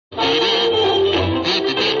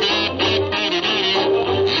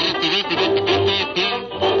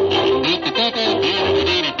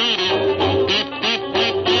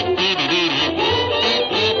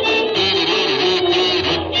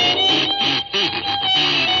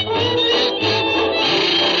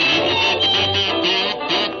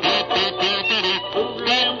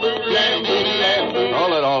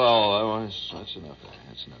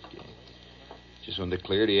Just wanted to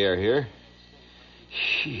clear the air here.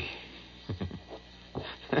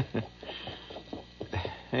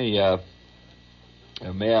 Hey,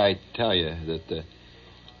 may I tell you that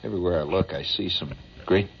everywhere I look, I see some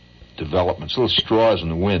great developments, little straws in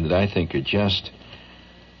the wind that I think are just,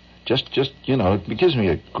 it gives me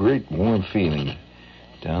a great warm feeling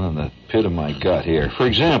down in the pit of my gut here. For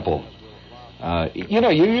example,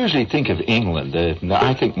 you usually think of England.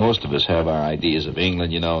 I think most of us have our ideas of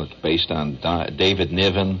England, it's based on David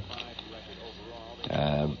Niven.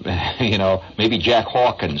 Maybe Jack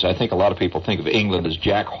Hawkins. I think a lot of people think of England as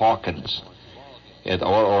Jack Hawkins.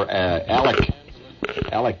 Or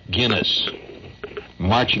Alec Guinness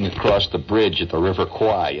marching across the bridge at the River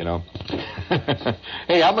Kwai,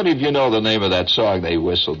 Hey, how many of you know the name of that song they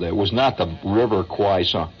whistled there? It was not the River Kwai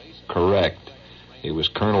song. Correct. It was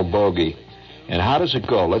Colonel Bogey. And how does it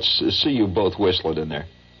go? Let's see you both whistle it in there.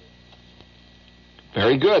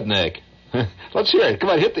 Very good, Nick. Let's hear it. Come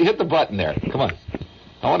on, hit the button there. Come on.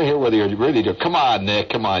 I want to hear whether you're ready to. Come on, Nick.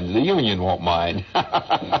 Come on. The union won't mind.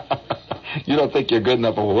 You don't think you're good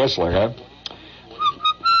enough of a whistler, huh?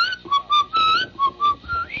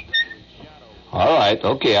 All right.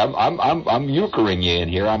 Okay. I'm euchering you in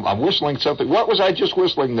here. I'm whistling something. What was I just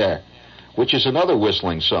whistling there? Which is another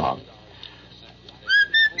whistling song.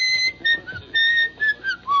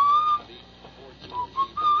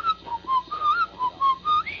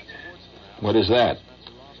 What is that?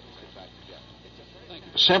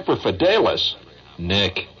 Semper Fidelis,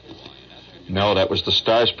 Nick. No, that was the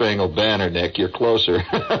Star Spangled Banner, Nick. You're closer.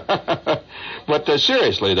 But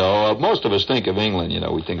seriously, though, most of us think of England.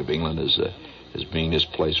 We think of England as being this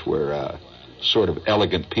place where sort of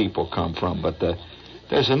elegant people come from. But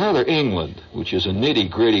there's another England, which is a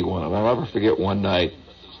nitty-gritty one. And I'll never forget one night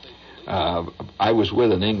I was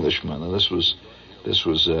with an Englishman, and this was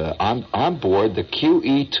on board the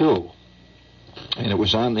QE2. And it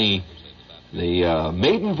was on the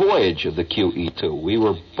maiden voyage of the QE2. We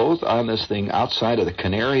were both on this thing outside of the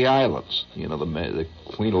Canary Islands. The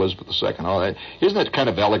Queen Elizabeth II. All that. Isn't it kind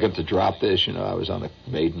of elegant to drop this? I was on a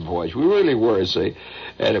maiden voyage. We really were, see.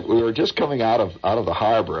 And we were just coming out of the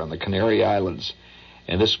harbor on the Canary Islands,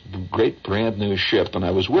 and this great brand new ship. And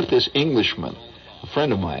I was with this Englishman, a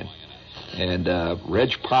friend of mine, and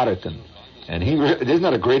Reg Potterton. And isn't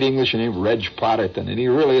that a great English name, Reg Potterton? And he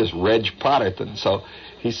really is Reg Potterton. So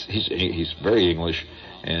he's very English.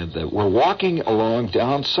 And we're walking along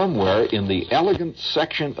down somewhere in the elegant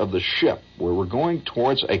section of the ship where we're going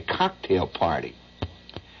towards a cocktail party.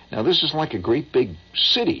 Now, this is like a great big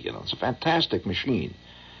city, It's a fantastic machine.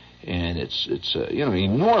 And it's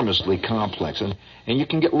enormously complex. And you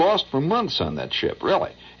can get lost for months on that ship,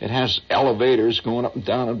 really. It has elevators going up and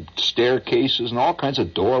down and staircases and all kinds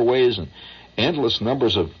of doorways and endless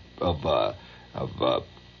numbers of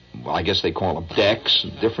I guess they call them decks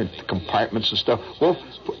and different compartments and stuff. Well,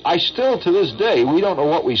 I still, to this day, we don't know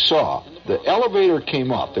what we saw. The elevator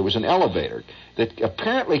came up. There was an elevator that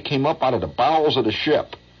apparently came up out of the bowels of the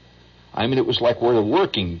ship. I mean, it was like where the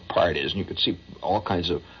working part is, and you could see all kinds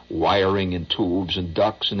of wiring and tubes and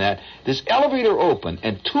ducts and that. This elevator opened,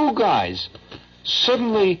 and two guys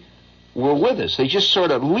suddenly were with us. They just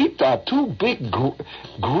sort of leaped out, two big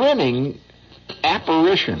grinning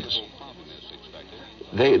apparitions.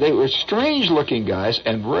 They were strange-looking guys,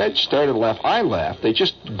 and Reg started to laugh. I laughed. They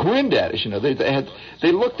just grinned at us.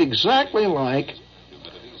 They looked exactly like.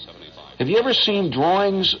 Have you ever seen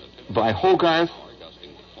drawings by Hogarth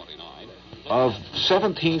of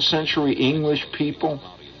 17th century English people,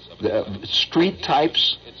 the street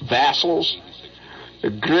types, vassals?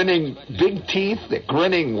 They're grinning big teeth, they're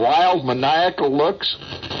grinning wild, maniacal looks,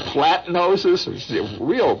 flat noses,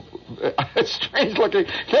 real strange looking.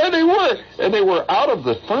 There they were, and they were out of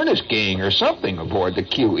the furnace gang or something aboard the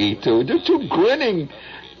QE2. They're two grinning,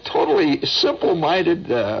 totally simple-minded,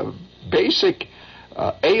 basic,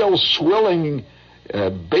 ale-swilling,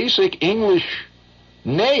 basic English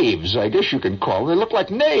knaves, I guess you can call them. They look like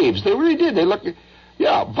knaves. They really did. They look...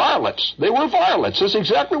 Yeah, varlets. They were varlets. That's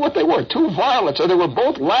exactly what they were. Two varlets. And they were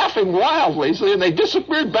both laughing wildly. And they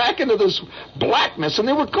disappeared back into this blackness, and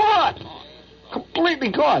they were gone. Completely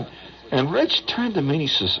gone. And Reg turned to me and he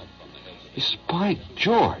says, by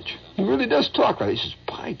George. He really does talk like that. He says,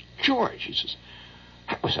 by George. He says,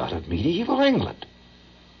 that was out of medieval England.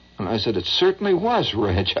 And I said, it certainly was,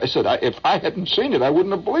 Reg. I said, if I hadn't seen it, I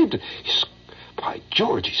wouldn't have believed it. He said, by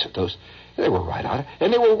George, he said, they were right out.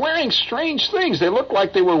 And they were wearing strange things. They looked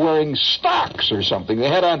like they were wearing stocks or something. They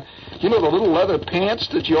had on, the little leather pants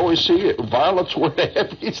that you always see varlets wear. They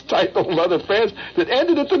had these tight little leather pants that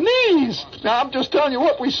ended at the knees. Now, I'm just telling you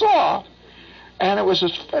what we saw. And it was a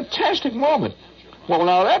fantastic moment. Well,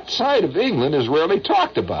 now that side of England is rarely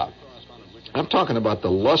talked about. I'm talking about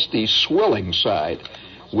the lusty, swilling side,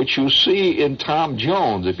 which you see in Tom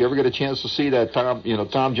Jones. If you ever get a chance to see that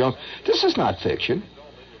Tom Jones, this is not fiction.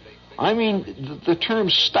 I mean, the term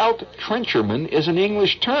stout trencherman is an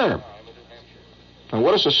English term. And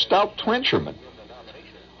what is a stout trencherman?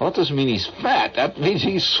 Well, that doesn't mean he's fat. That means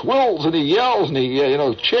he swills and he yells and he,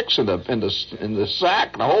 chicks in the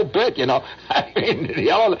sack and the whole bit. I mean,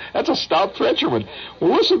 that's a stout trencherman.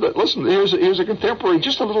 Well, listen. Here's a contemporary,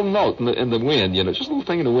 just a little note in the wind. Just a little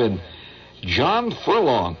thing in the wind. John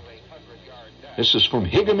Furlong. This is from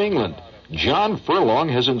Higham, England. John Furlong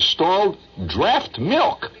has installed draft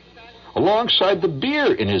milk alongside the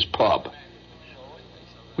beer in his pub.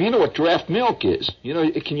 Well, you know what draft milk is.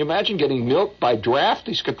 Can you imagine getting milk by draft?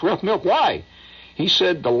 He's got draft milk. Why? He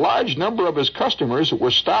said the large number of his customers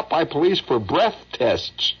were stopped by police for breath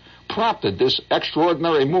tests prompted this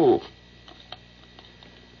extraordinary move.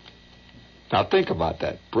 Now think about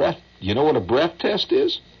that. Breath. You know what a breath test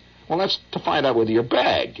is? Well, that's to find out whether you're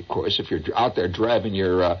bagged, of course, if you're out there driving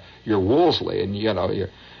your Wolseley and,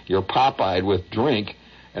 you're pop-eyed with drink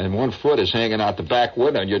and one foot is hanging out the back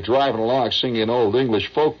window and you're driving along singing an old English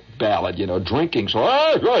folk ballad, drinking. So,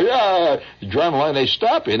 you're driving along, they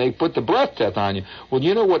stop you and they put the breath test on you. Well,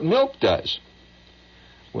 you know what milk does?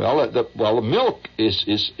 Well, the milk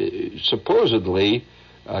is supposedly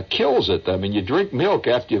kills it. I mean, you drink milk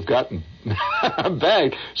after you've gotten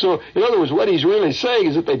bagged. So, in other words, what he's really saying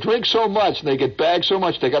is that they drink so much and they get bagged so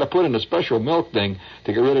much, they got to put in a special milk thing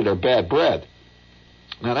to get rid of their bad breath.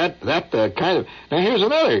 Now, now here's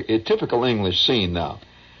another typical English scene now.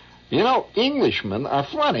 Englishmen are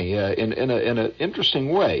funny in an interesting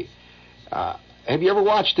way. Have you ever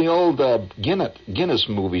watched the old Guinness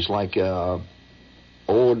movies like...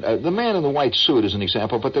 The Man in the White Suit is an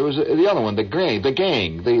example, but there was the other one, The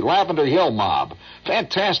Gang, the Lavender Hill Mob.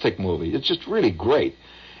 Fantastic movie. It's just really great.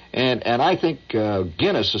 And I think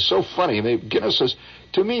Guinness is so funny. I mean, Guinness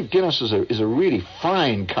is a really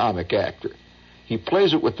fine comic actor. He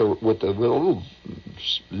plays it with a little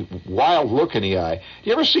wild look in the eye.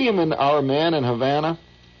 You ever see him in Our Man in Havana?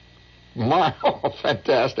 Oh,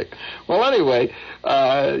 fantastic. Well, anyway,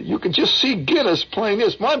 you can just see Guinness playing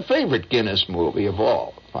this. My favorite Guinness movie of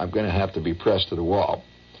all, if I'm going to have to be pressed to the wall,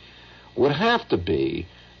 would have to be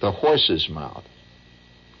The Horse's Mouth.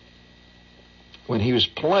 When he was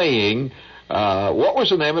playing, what was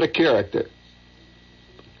the name of the character?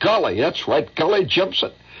 Gully, that's right, Gully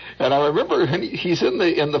Jimson. And I remember he's in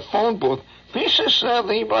the phone booth. This is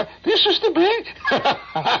the big.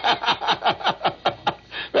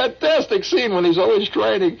 Fantastic scene when he's always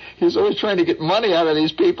trying to get money out of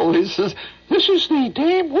these people. He says, "This is the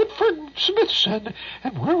Dame Woodford Smithson,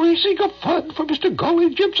 and we're raising a fund for Mr.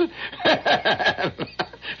 Gully Jimson."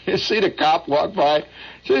 You see the cop walk by.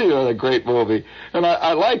 See, what a great movie. And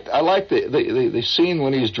I liked the scene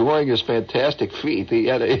when he's drawing his fantastic feet. He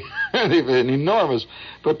had an enormous.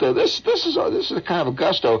 But this is a kind of a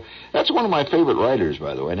gusto. That's one of my favorite writers,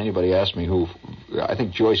 by the way. And anybody asks me who, I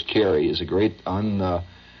think Joyce Carey is a great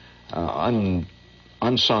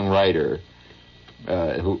unsung writer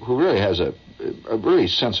who really has a really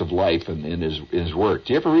sense of life in his work.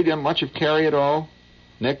 Do you ever read much of Carey at all,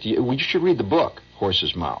 Nick? You should read the book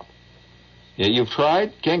Horse's Mouth. Yeah, you've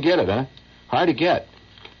tried? Can't get it, huh? Hard to get.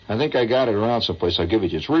 I think I got it around someplace. I'll give it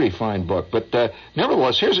to you. It's a really fine book. But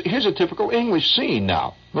nevertheless, here's a typical English scene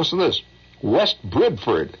now. Listen to this. West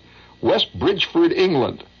Bridgeford,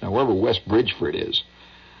 England. Now, wherever West Bridgeford is.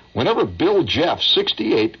 Whenever Bill Jeff,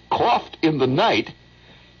 68, coughed in the night,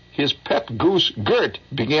 his pet goose, Gert,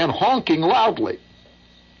 began honking loudly.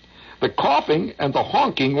 The coughing and the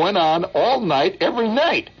honking went on all night, every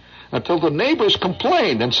night, until the neighbors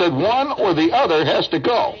complained and said one or the other has to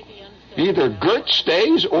go. Either Gert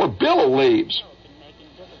stays or Bill leaves.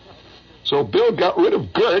 So Bill got rid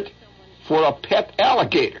of Gert for a pet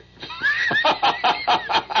alligator.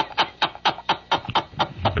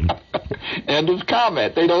 End of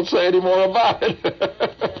comment. They don't say any more about it.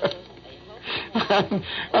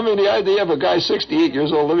 I mean, the idea of a guy 68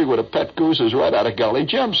 years old living with a pet goose is right out of Gully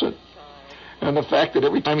Jimson. And the fact that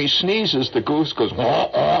every time he sneezes, the goose goes, and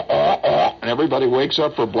everybody wakes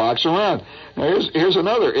up for blocks around. Now, here's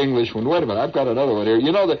another English one. Wait a minute, I've got another one here.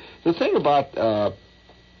 You know, the thing about,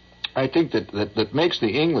 I think that makes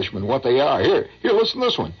the Englishmen what they are. Here, listen to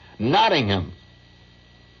this one. Nottingham.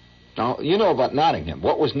 Now, you know about Nottingham.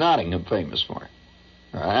 What was Nottingham famous for?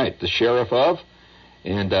 All right, the sheriff of,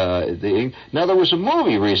 and now there was a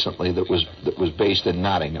movie recently that was based in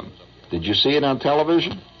Nottingham. Did you see it on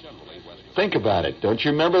television? Think about it. Don't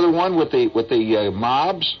you remember the one with the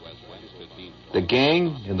mobs, the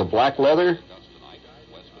gang in the black leather?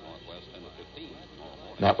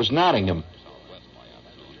 That was Nottingham.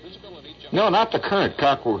 No, not the current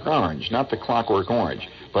Clockwork Orange, not the Clockwork Orange.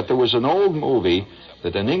 But there was an old movie,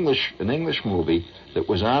 an English movie that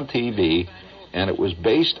was on TV, and it was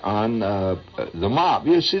based on the mob.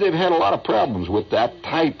 You see, they've had a lot of problems with that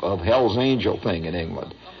type of Hell's Angel thing in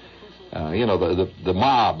England. The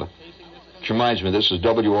mob. Which reminds me, this is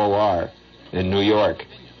WOR in New York.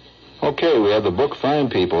 Okay, we have the book Fine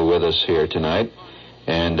People with us here tonight.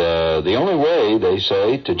 And the only way, they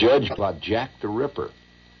say, to judge about Jack the Ripper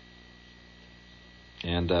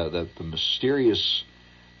and the mysterious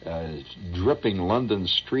dripping London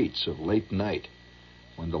streets of late night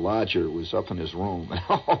when the lodger was up in his room.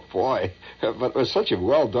 Oh, boy. But it was such a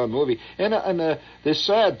well-done movie. And the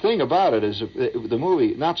sad thing about it is the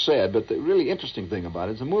movie, not sad, but the really interesting thing about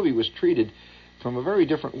it is the movie was treated from a very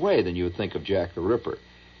different way than you would think of Jack the Ripper.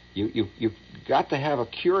 You got to have a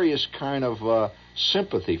curious kind of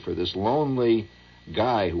sympathy for this lonely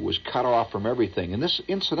guy who was cut off from everything. And this,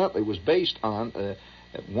 incidentally, was based on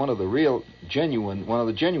one of the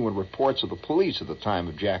genuine reports of the police at the time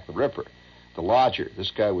of Jack the Ripper, the lodger.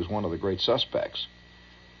 This guy was one of the great suspects.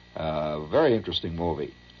 Very interesting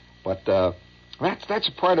movie. But that's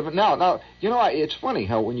a part of it. Now, it's funny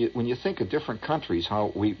how when you think of different countries,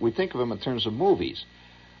 how we think of them in terms of movies.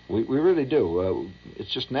 We really do.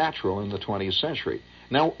 It's just natural in the 20th century.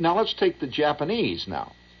 Now let's take the Japanese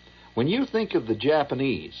now. When you think of the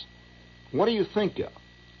Japanese, what do you think of?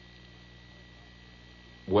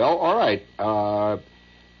 Well, all right. I'm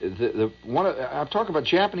talking about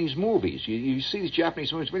Japanese movies. You see these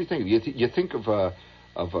Japanese movies. What do you think of? You think of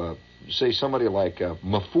say somebody like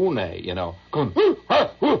Mifune, going,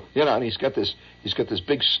 and he's got this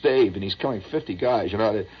big stave and he's killing 50 guys.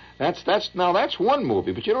 That's one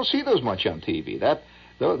movie, but you don't see those much on TV.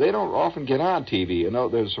 They don't often get on TV.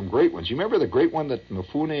 There's some great ones. You remember the great one that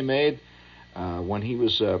Mifune made when he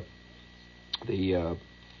was he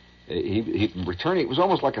returning? It was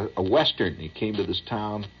almost like a western. He came to this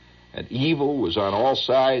town, and evil was on all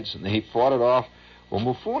sides, and he fought it off. Well,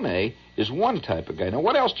 Mifune is one type of guy. Now,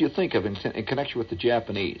 what else do you think of in connection with the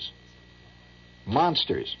Japanese?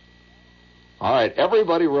 Monsters. All right,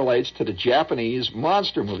 everybody relates to the Japanese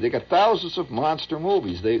monster movie. They got thousands of monster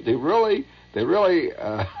movies. They really.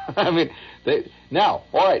 Now,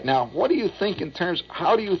 what do you think in terms?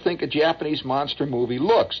 How do you think a Japanese monster movie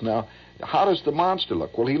looks? Now, how does the monster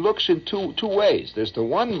look? Well, he looks in two ways. There's the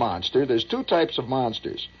one monster. There's two types of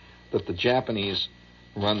monsters that the Japanese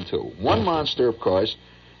run to. One monster, of course,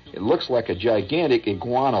 it looks like a gigantic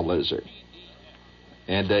iguana lizard.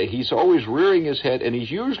 And he's always rearing his head, and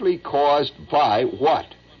he's usually caused by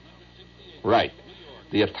what? Right,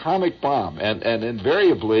 the atomic bomb. And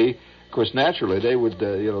invariably, of course, naturally, they would,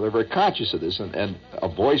 they're very conscious of this, and a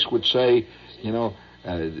voice would say,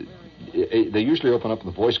 they usually open up and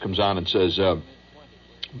the voice comes on and says,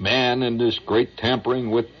 man in this great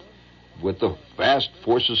tampering with the vast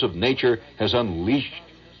forces of nature has unleashed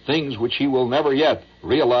things which he will never yet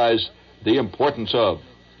realize the importance of.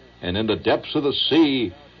 And in the depths of the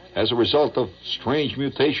sea, as a result of strange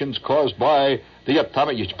mutations caused by the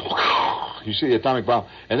atomic... You see the atomic bomb.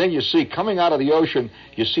 And then you see, coming out of the ocean,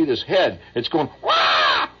 you see this head. It's going,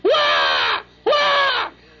 wah, wah,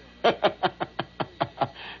 wah.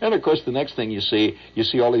 And, of course, the next thing you see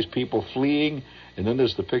all these people fleeing. And then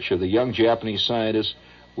there's the picture of the young Japanese scientist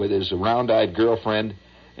with his round-eyed girlfriend.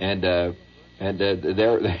 And they're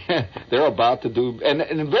about to do... And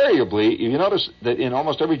invariably, you notice that in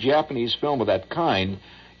almost every Japanese film of that kind,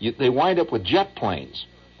 they wind up with jet planes.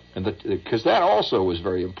 And because that also was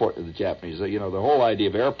very important to the Japanese. The whole idea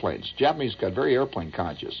of airplanes. Japanese got very airplane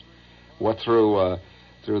conscious. What through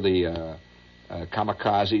the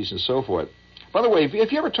kamikazes and so forth. By the way,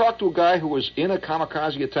 if you ever talked to a guy who was in a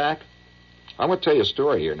kamikaze attack, I'm going to tell you a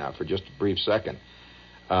story here now for just a brief second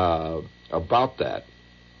about that.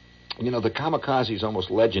 The kamikaze is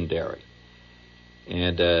almost legendary,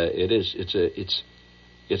 and it's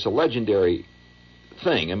a legendary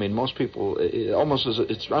thing. I mean, most people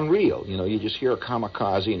it's unreal. You just hear a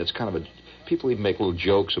kamikaze, and it's kind of people even make little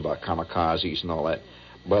jokes about kamikazes and all that.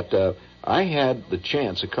 But I had the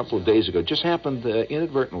chance a couple of days ago. It just happened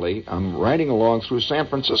inadvertently. I'm riding along through San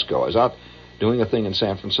Francisco. I was out doing a thing in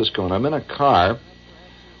San Francisco, and I'm in a car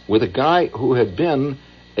with a guy who had been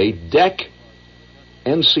a deck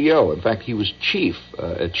NCO. In fact, he was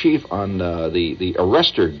a chief on the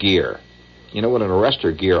arrestor gear. You know what an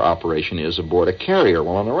arrestor gear operation is aboard a carrier?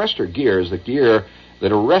 Well, an arrestor gear is the gear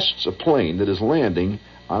that arrests a plane that is landing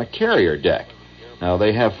on a carrier deck. Now,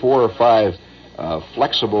 they have 4 or 5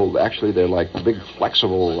 flexible, actually they're like big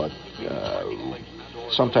flexible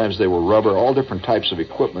sometimes they were rubber, all different types of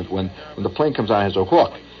equipment. When the plane comes out, it has a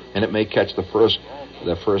hook, and it may catch the first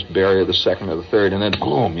barrier, the second or the third, and then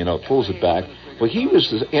boom, it pulls it back. Well, he was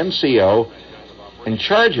the NCO in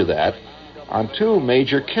charge of that on 2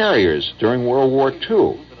 major carriers during World War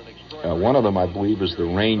II. One of them, I believe, was the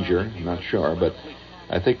Ranger. I'm not sure, but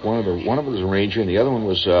I think one of them was the Ranger, and the other one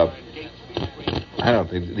was I don't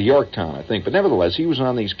think the Yorktown, I think. But nevertheless, he was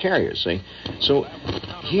on these carriers. See, so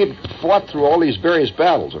he had fought through all these various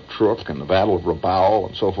battles of Truk and the Battle of Rabaul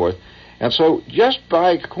and so forth. And so, just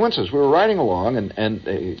by coincidence, we were riding along, and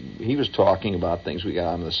he was talking about things. We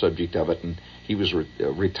got on the subject of it, and he was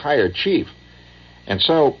a retired chief. And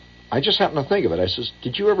so, I just happened to think of it. I says,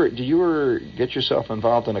 did you ever get yourself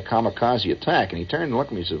involved in a kamikaze attack? And he turned and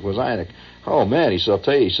looked at me and said, was I? Oh, man. He said, I'll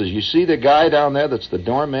tell you. He says, you see the guy down there that's the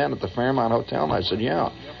doorman at the Fairmont Hotel? And I said, yeah.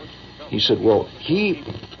 He said, well, he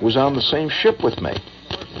was on the same ship with me.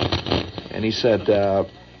 And he said,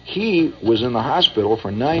 he was in the hospital for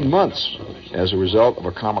 9 months as a result of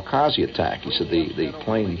a kamikaze attack. He said the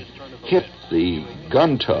plane hit the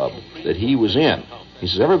gun tub that he was in. He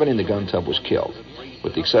says everybody in the gun tub was killed,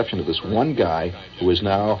 with the exception of this one guy who is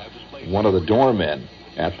now one of the doormen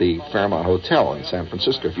at the Fairmont Hotel in San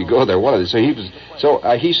Francisco. If you go there, one of these.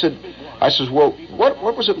 He said, I says, well,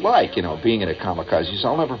 what was it like, being in a kamikaze? He says,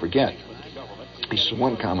 I'll never forget. He says,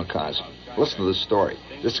 one kamikaze. Listen to this story.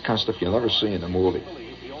 This is the kind of stuff you'll never see in a movie.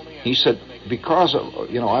 He said, because of,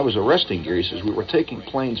 I was arresting gear, he says, we were taking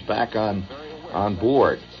planes back on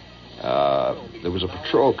board. There was a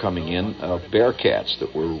patrol coming in of Bearcats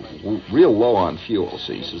that were real low on fuel.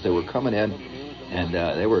 So he says they were coming in, and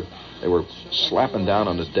they were slapping down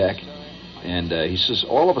on the deck. And he says,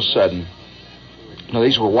 all of a sudden, no,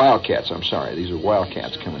 these were Wildcats. I'm sorry, these were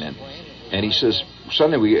Wildcats coming in. And he says,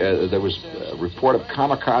 suddenly there was a report of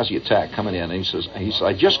kamikaze attack coming in. And he says,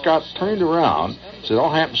 I just got turned around. He said, it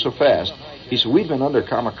all happened so fast. He said, we've been under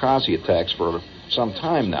kamikaze attacks for some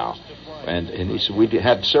time now. And he said, we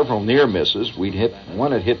had several near misses.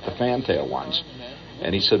 One had hit the fantail once.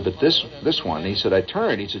 And he said, but this one, he said, I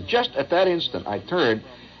turned. He said, just at that instant, I turned.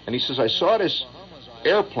 And he says, I saw this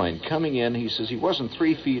airplane coming in. He says, he wasn't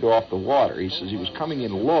 3 feet off the water. He says, he was coming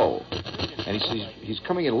in low. And he says, he's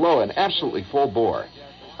coming in low and absolutely full bore.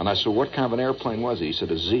 And I said, what kind of an airplane was it? He said,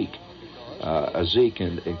 a Zeke. A Zeke,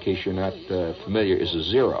 in case you're not familiar, is a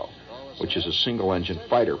Zero, which is a single-engine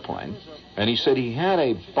fighter plane. And he said he had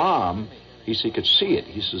a bomb. He said he could see it.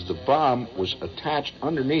 He says the bomb was attached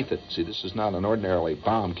underneath it. See, this is not an ordinarily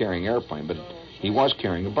bomb-carrying airplane, but he was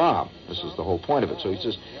carrying a bomb. This is the whole point of it. So he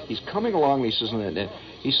says he's coming along. He says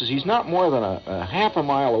he's not more than a half a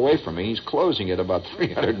mile away from me. He's closing at about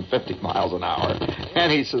 350 miles an hour.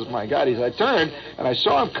 And he says, my God, I turned and I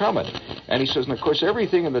saw him coming. And he says, and of course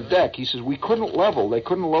everything in the deck. He says we couldn't level. They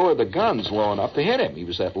couldn't lower the guns low enough to hit him. He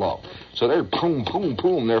was that low. So they're boom, boom,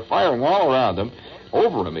 boom. They're firing all around him,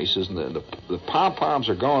 over him. He says, and the pom-poms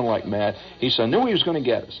are going like mad. He said, I knew he was going to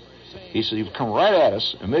get us. He says, he would come right at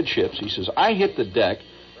us, amidships. He says, I hit the deck.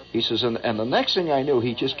 He says, and the next thing I knew,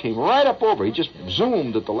 he just came right up over. He just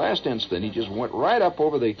zoomed at the last instant. He just went right up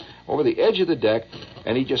over the edge of the deck,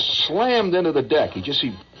 and he just slammed into the deck.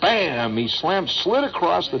 Bam! He slid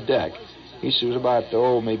across the deck. He says, it was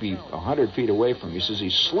about, maybe 100 feet away from him. He says, he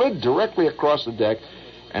slid directly across the deck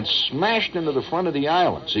and smashed into the front of the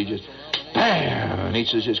island. So he just, bam! And he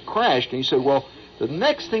says, just crashed. And he said, well, the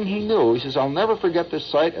next thing he knew, he says, I'll never forget this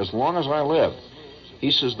sight as long as I live.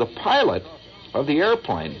 He says, the pilot of the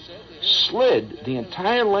airplane slid the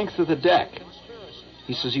entire length of the deck.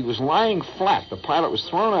 He says he was lying flat. The pilot was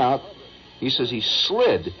thrown out. He says he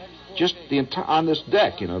slid just on this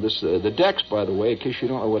deck. The decks, by the way, in case you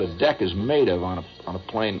don't know what a deck is made of on a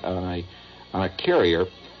plane, on a carrier,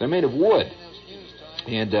 they're made of wood.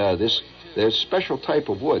 And there's a special type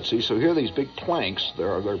of wood. See, so here are these big planks.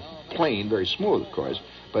 They're plain, very smooth, of course.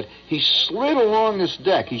 But he slid along this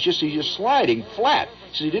deck. He's just sliding flat.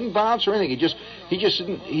 He said he didn't bounce or anything.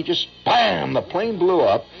 He just bam! The plane blew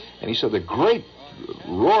up, and he said the great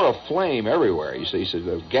roar of flame everywhere. He said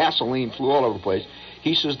the gasoline flew all over the place.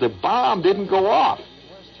 He says the bomb didn't go off.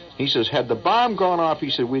 He says had the bomb gone off, he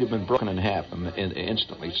said we'd have been broken in half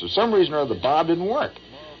instantly. So for some reason or other, the bomb didn't work.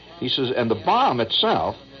 He says, and the bomb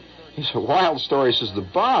itself, he said, wild story. He says the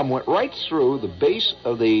bomb went right through the base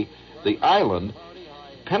of the island,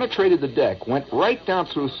 penetrated the deck, went right down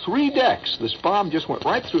through 3 decks. This bomb just went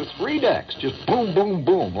right through 3 decks, just boom, boom,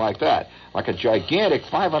 boom, like that, like a gigantic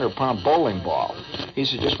 500-pound bowling ball. He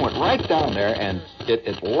said just went right down there, and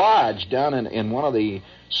it lodged down in one of the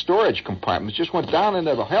storage compartments, just went down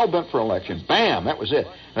into the hell-bent for election. Bam, that was it.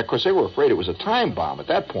 And, of course, they were afraid it was a time bomb at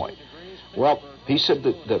that point. Well, he said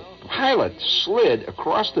that the pilot slid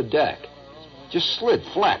across the deck, just slid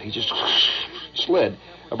flat. He just slid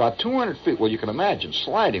about 200 feet. Well, you can imagine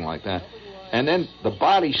sliding like that. And then the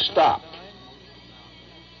body stopped.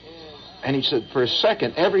 And he said, for a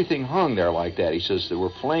second, everything hung there like that. He says there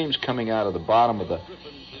were flames coming out of the bottom of the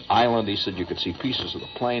island. He said you could see pieces of the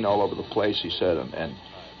plane all over the place, he said,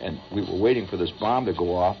 and we were waiting for this bomb to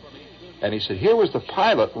go off. And he said, here was the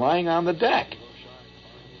pilot lying on the deck.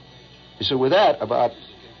 He said, with that, about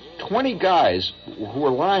 20 guys who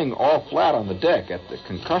were lying all flat on the deck at the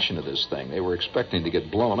concussion of this thing, they were expecting to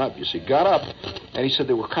get blown up, you see, got up, and he said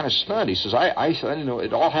they were kind of stunned. He says, I didn't know,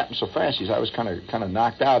 it all happened so fast. He said, I was kind of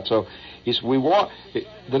knocked out. So he said,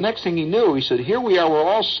 the next thing he knew, he said, here we are, we're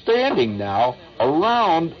all standing now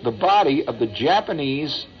around the body of the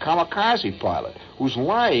Japanese kamikaze pilot who's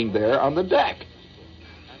lying there on the deck.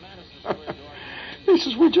 He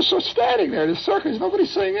says, we're just standing there in a circle.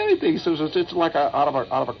 Nobody's saying anything. He says, it's like out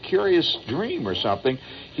of a curious dream or something.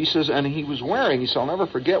 He says, and he was wearing, he said, I'll never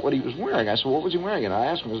forget what he was wearing. I said, what was he wearing? And I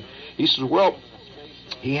asked him, he says, well,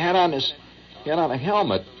 he had on a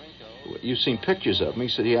helmet. You've seen pictures of him. He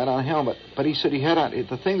said he had on a helmet, but he said he had on,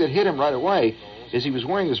 the thing that hit him right away is he was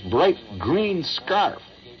wearing this bright green scarf.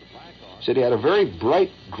 He said he had a very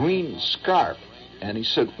bright green scarf. And he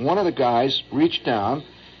said one of the guys reached down,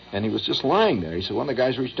 and he was just lying there. He said one of the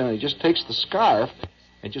guys reached down, and he just takes the scarf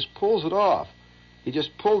and just pulls it off. He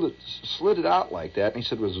just pulled it, slid it out like that, and he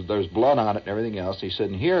said there's blood on it and everything else. He said,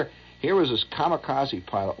 and here was this kamikaze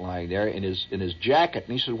pilot lying there in his jacket,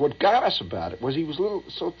 and he said what got us about it was he was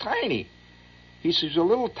so tiny. He said he was a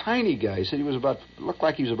little tiny guy. He said he was looked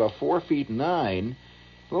like he was about 4'9", a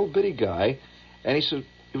little bitty guy, and he said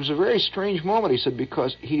it was a very strange moment, he said,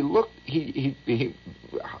 because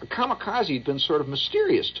kamikaze had been sort of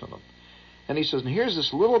mysterious to him. And he says, and here's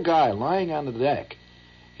this little guy lying on the deck.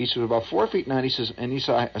 He says, about 4'9", he says, and he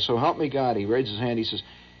said, so help me God, he raised his hand, he says,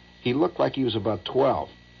 he looked like he was about 12.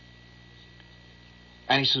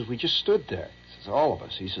 And he says, we just stood there. He says, all of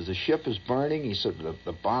us. He says, the ship is burning. He said,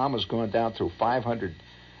 the bomb is going down through 500,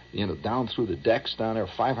 down through the decks down there,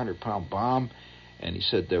 500-pound bomb. And he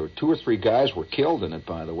said there were 2 or 3 guys were killed in it,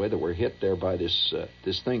 by the way, that were hit there by this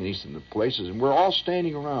thing. He said, the places, and we're all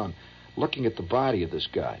standing around looking at the body of this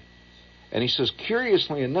guy. And he says,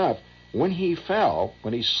 curiously enough, when he fell,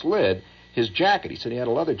 when he slid, his jacket, he said he had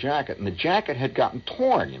a leather jacket, and the jacket had gotten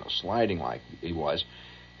torn, sliding like he was.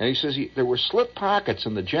 And he says there were slit pockets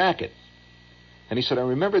in the jacket. And he said, I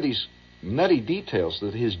remember these nutty details,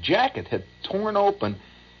 that his jacket had torn open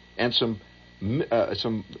and some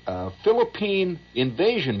Philippine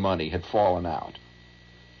invasion money had fallen out.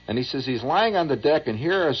 And he says he's lying on the deck, and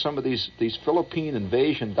here are some of these Philippine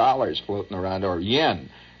invasion dollars floating around, or yen.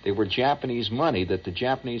 They were Japanese money that the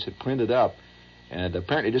Japanese had printed up. And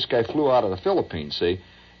apparently this guy flew out of the Philippines, see?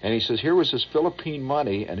 And he says here was his Philippine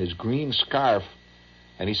money and his green scarf.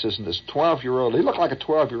 And he says, and this 12-year-old, he looked like a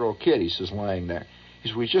 12-year-old kid, he says, lying there. He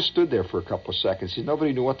says, we just stood there for a couple of seconds. He said,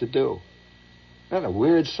 nobody knew what to do. Isn't that a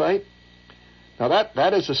weird sight? Now,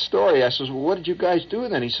 that is a story. I says, well, what did you guys do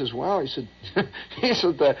then? He says, well, he said,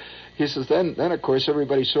 then, of course,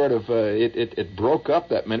 everybody sort of, it broke up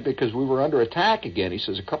that minute because we were under attack again. He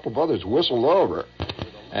says, a couple of others whistled over.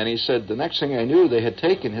 And he said, the next thing I knew, they had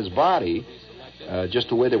taken his body, just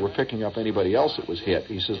the way they were picking up anybody else that was hit.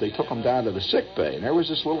 He says, they took him down to the sick bay, and there was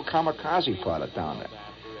this little kamikaze pilot down there.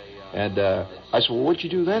 And I said, well, what'd you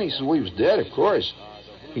do then? He says, well, he was dead, of course.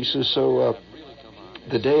 He says, so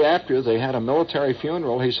the day after, they had a military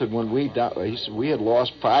funeral. He said, when we had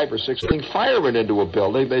lost 5 or 6 firemen into a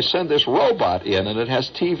building. They send this robot in, and it has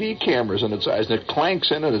TV cameras in its eyes, and it clanks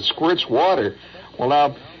in and it squirts water. Well,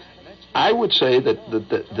 now, I would say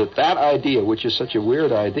that idea, which is such a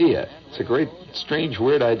weird idea, it's a great, strange,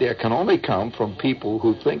 weird idea, can only come from people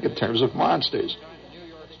who think in terms of monsters.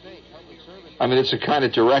 I mean, it's a kind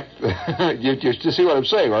of direct, you see what I'm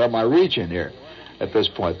saying, or am I reaching here at this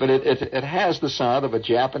point? But it has the sound of a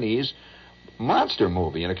Japanese monster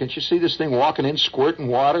movie. Can't you see this thing walking in, squirting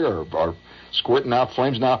water or squirting out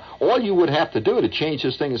flames? Now, all you would have to do to change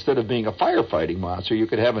this thing, instead of being a firefighting monster, you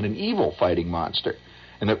could have an evil fighting monster.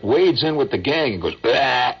 And it wades in with the gang and goes,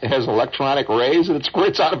 bah! It has electronic rays, and it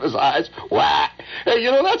squirts out of his eyes. Wah! Hey,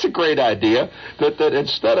 that's a great idea. That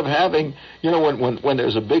instead of having, when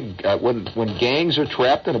there's a big, when gangs are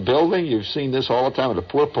trapped in a building, you've seen this all the time, and the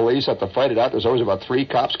poor police have to fight it out. There's always about 3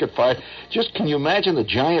 cops get fired. Just, can you imagine the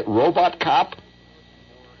giant robot cop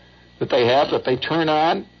that they have, that they turn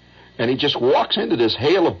on, and he just walks into this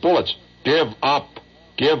hail of bullets. Give up.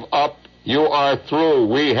 Give up. You are through.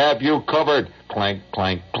 We have you covered. Clank,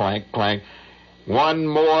 clank, clank, clank. One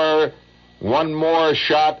more One more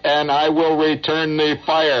shot and I will return the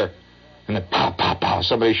fire. And then pow, pow, pow,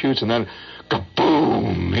 somebody shoots, and then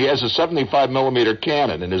kaboom! He has a 75 millimeter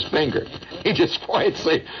cannon in his finger. He just points,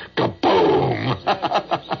 say, kaboom!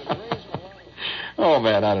 Oh,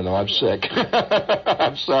 man, I don't know. I'm sick.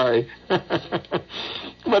 I'm sorry.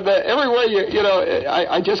 But everywhere,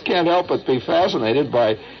 I just can't help but be fascinated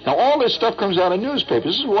by... Now, all this stuff comes out of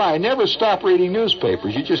newspapers. This is why I never stop reading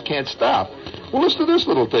newspapers. You just can't stop. Well, listen to this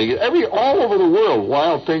little thing. All over the world,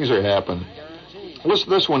 wild things are happening. Listen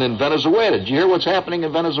to this one in Venezuela. Did you hear what's happening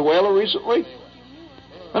in Venezuela recently?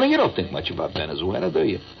 I mean, you don't think much about Venezuela, do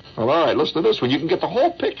you? Well, all right, listen to this one. You can get the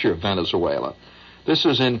whole picture of Venezuela. This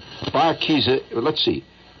is in Barquisimeto.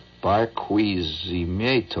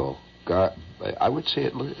 I would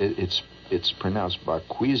say it's pronounced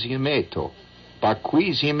Barquisimeto.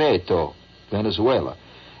 Barquisimeto, Venezuela.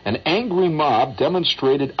 An angry mob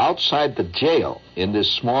demonstrated outside the jail in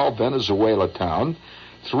this small Venezuela town.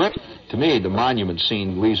 To me, the monument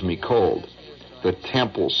scene leaves me cold. The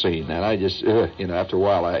temple scene, and I just, after a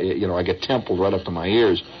while, I get templed right up to my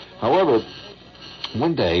ears. However,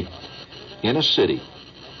 one day, in a city,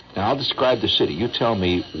 now I'll describe the city. You tell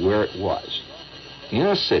me where it was. In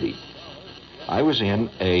a city, I was in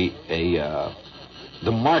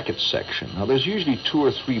the market section. Now, there's usually 2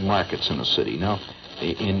 or 3 markets in a city. Now,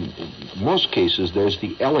 in most cases, there's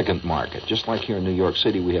the elegant market. Just like here in New York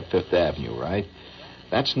City, we have Fifth Avenue, right?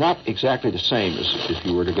 That's not exactly the same as if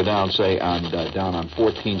you were to go down, say, down on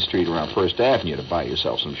 14th Street around First Avenue to buy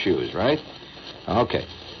yourself some shoes, right? Okay.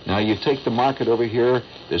 Now you take the market over here.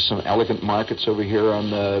 There's some elegant markets over here on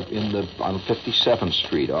 57th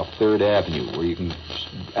Street off 3rd Avenue, where you can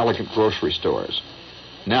elegant grocery stores.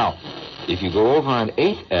 Now, if you go over on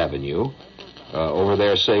 8th Avenue, over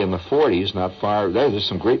there, say in the 40s, not far there's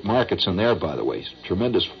some great markets in there, by the way.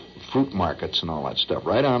 Tremendous fruit markets and all that stuff,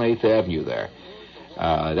 right on 8th Avenue there.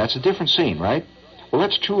 That's a different scene, right? Well,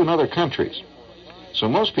 that's true in other countries. So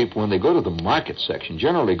most people, when they go to the market section,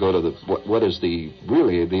 generally go to what is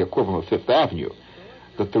really the equivalent of Fifth Avenue.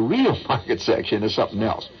 But the real market section is something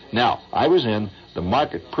else. Now, I was in the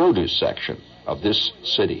market produce section of this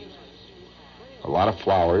city. A lot of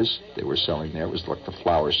flowers they were selling there. It was like the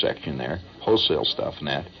flower section there, wholesale stuff and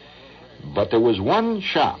that. But there was one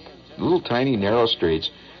shop, little tiny narrow streets.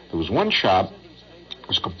 There was one shop that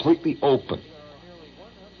was completely open.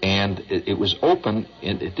 And it was open,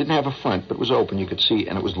 and it didn't have a front, but it was open, you could see,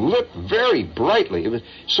 and it was lit very brightly. It was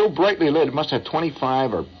so brightly lit, it must have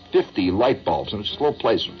 25 or 50 light bulbs, and it's a little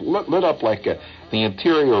place lit up like the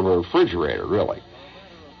interior of a refrigerator, really.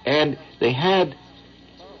 And they had,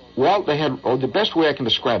 the best way I can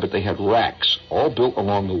describe it, they had racks, all built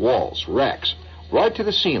along the walls, racks, right to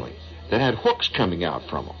the ceiling, that had hooks coming out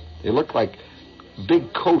from them. They looked like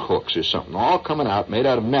big coat hooks or something, all coming out, made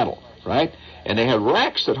out of metal, right? And they had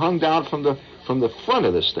racks that hung down from the front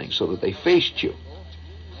of this thing so that they faced you.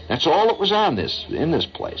 That's all that was in this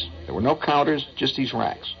place. There were no counters, just these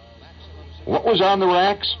racks. What was on the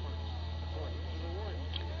racks?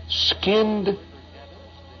 Skinned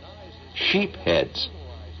sheep heads,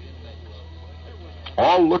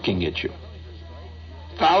 all looking at you.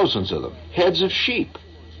 Thousands of them, heads of sheep,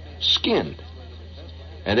 skinned.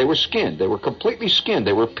 And they were skinned. They were completely skinned.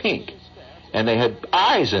 They were pink. And they had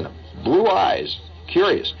eyes in them. Blue eyes,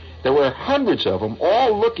 curious. There were hundreds of them,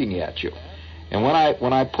 all looking at you. And when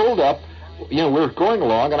I pulled up, we were going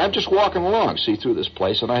along, and I'm just walking along, see, through this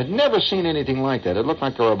place, and I had never seen anything like that. It looked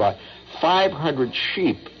like there were about 500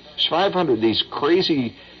 sheep, 500 of these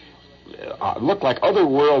crazy, looked like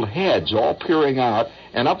otherworld heads, all peering out,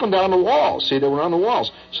 and up and down the walls. See, they were on the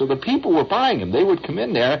walls. So the people were buying them. They would come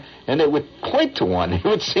in there, and they would point to one. They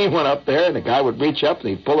would see one up there, and the guy would reach up, and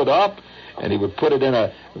he'd pull it up, and he would put it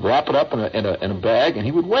wrap it up in a bag, and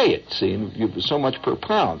he would weigh it. See, and it was so much per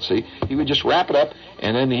pound. See, he would just wrap it up,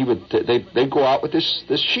 and then they'd go out with this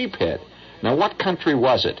sheep head. Now, what country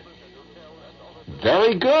was it?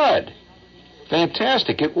 Very good,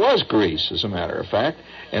 fantastic. It was Greece, as a matter of fact.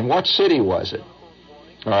 And what city was it?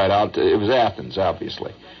 All right, it was Athens,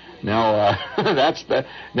 obviously. Now that's that.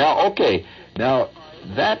 Now, okay, now.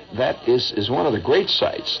 That is one of the great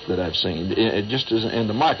sights that I've seen, just as in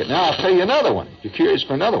the market. Now I'll tell you another one. You're curious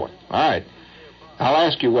for another one. All right. I'll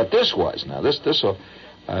ask you what this was. Now this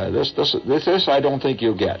I don't think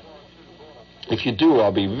you'll get. If you do,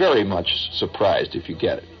 I'll be very much surprised if you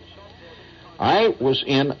get it. I was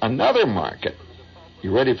in another market.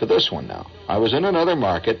 You ready for this one now? I was in another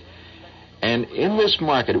market, and in this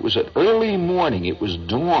market, it was at early morning. It was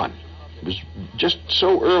dawn. It was just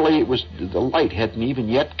so early, the light hadn't even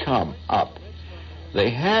yet come up.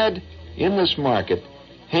 They had, in this market,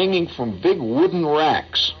 hanging from big wooden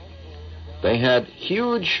racks, They had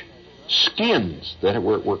huge skins that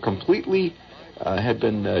were completely had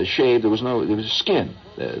been shaved. There was skin,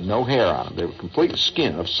 no hair on them. They were complete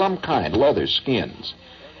skin of some kind, leather skins.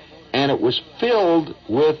 And it was filled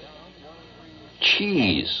with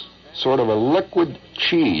cheese, sort of a liquid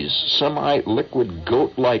cheese, semi-liquid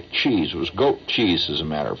goat-like cheese. It was goat cheese, as a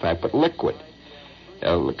matter of fact, but liquid,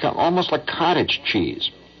 almost like cottage cheese.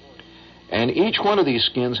 And each one of these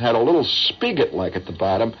skins had a little spigot-like at the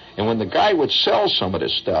bottom, and when the guy would sell some of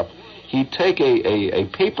this stuff, he'd take a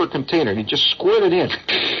paper container and he'd just squirt it in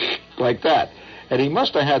like that. And he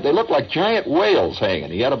must have had, they looked like giant whales hanging.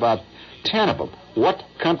 He had about 10 of them. What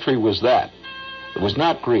country was that? It was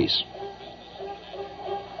not Greece.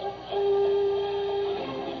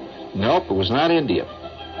 Nope, it was not India.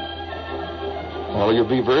 Well, you'll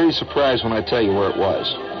be very surprised when I tell you where it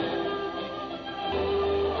was.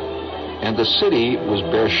 And the city was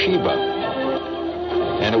Beersheba.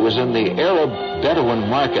 And it was in the Arab Bedouin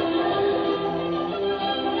market.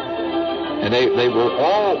 And they were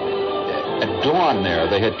all at dawn there.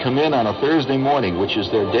 They had come in on a Thursday morning, which is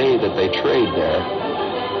their day that they trade there.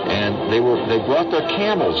 And they brought their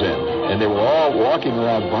camels in. And they were all walking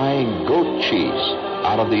around buying goat cheese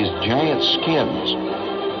out of these giant skins.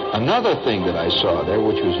 Another thing that I saw there,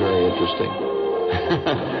 which was very interesting,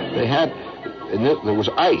 there was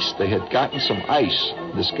ice. They had gotten some ice.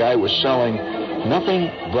 This guy was selling nothing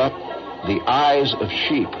but the eyes of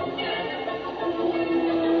sheep.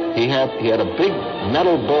 He had a big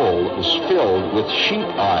metal bowl that was filled with sheep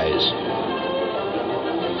eyes,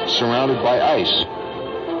 surrounded by ice.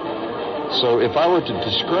 So if I were to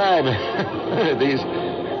describe these,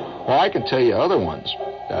 well, I can tell you other ones.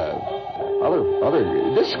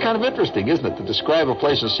 This is kind of interesting, isn't it, to describe a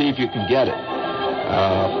place and see if you can get it.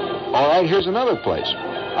 All right, here's another place.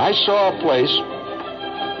 I saw a place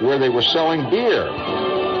where they were selling beer.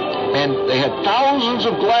 And they had thousands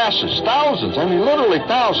of glasses, thousands, I mean literally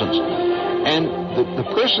thousands. And the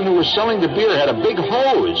person who was selling the beer had a big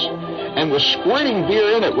hose and was squirting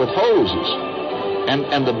beer in it with hoses.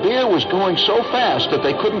 And the beer was going so fast that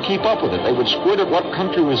they couldn't keep up with it. They would squirt it. What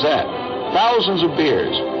country was that? Thousands of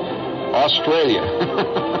beers. Australia.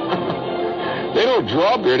 They don't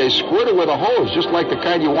draw beer. They squirt it with a hose, just like the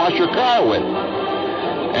kind you wash your car with.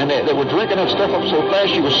 And they were drinking that stuff up so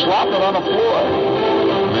fast you was slopping it on the floor.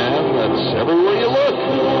 Man, that's everywhere you look.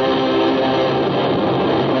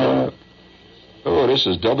 Oh, this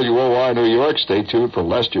is WOR New York. Stay tuned for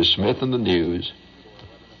Lester Smith and the news.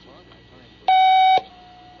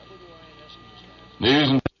 News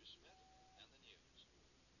and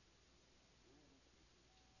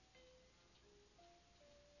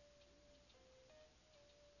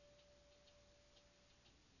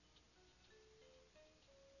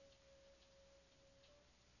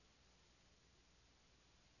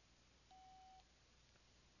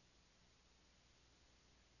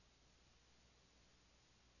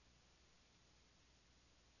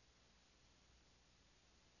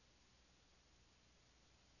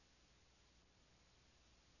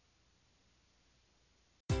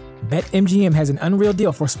BetMGM has an unreal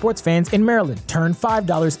deal for sports fans in Maryland. Turn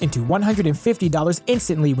 $5 into $150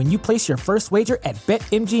 instantly when you place your first wager at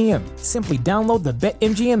BetMGM. Simply download the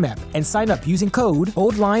BetMGM app and sign up using code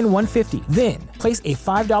OldLine150. Then, place a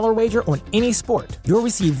 $5 wager on any sport. You'll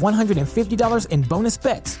receive $150 in bonus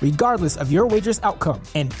bets, regardless of your wager's outcome.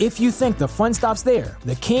 And if you think the fun stops there,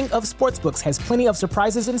 the king of sportsbooks has plenty of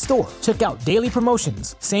surprises in store. Check out daily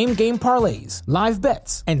promotions, same-game parlays, live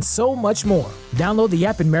bets, and so much more. Download the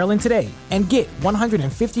app in Maryland today and get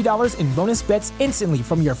 $150 in bonus bets instantly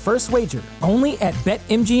from your first wager. Only at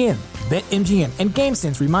BetMGM. BetMGM and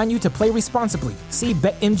GameSense remind you to play responsibly. See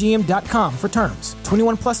BetMGM.com for terms.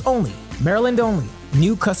 21 plus only. Maryland only.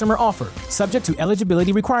 New customer offer. Subject to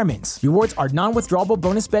eligibility requirements. Rewards are non-withdrawable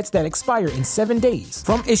bonus bets that expire in 7 days.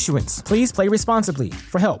 From issuance, please play responsibly.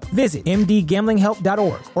 For help, visit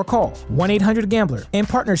mdgamblinghelp.org or call 1-800-GAMBLER in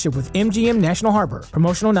partnership with MGM National Harbor.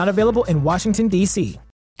 Promotional not available in Washington, D.C.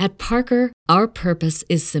 At Parker, our purpose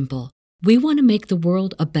is simple. We want to make the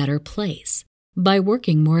world a better place by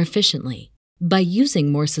working more efficiently, by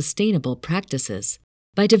using more sustainable practices,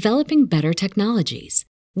 by developing better technologies.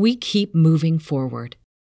 We keep moving forward.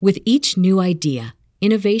 With each new idea,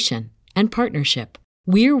 innovation, and partnership,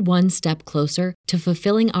 we're one step closer to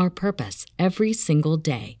fulfilling our purpose every single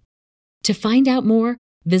day. To find out more,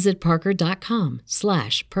 visit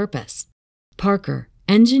parker.com/purpose. Parker,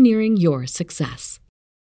 engineering your success.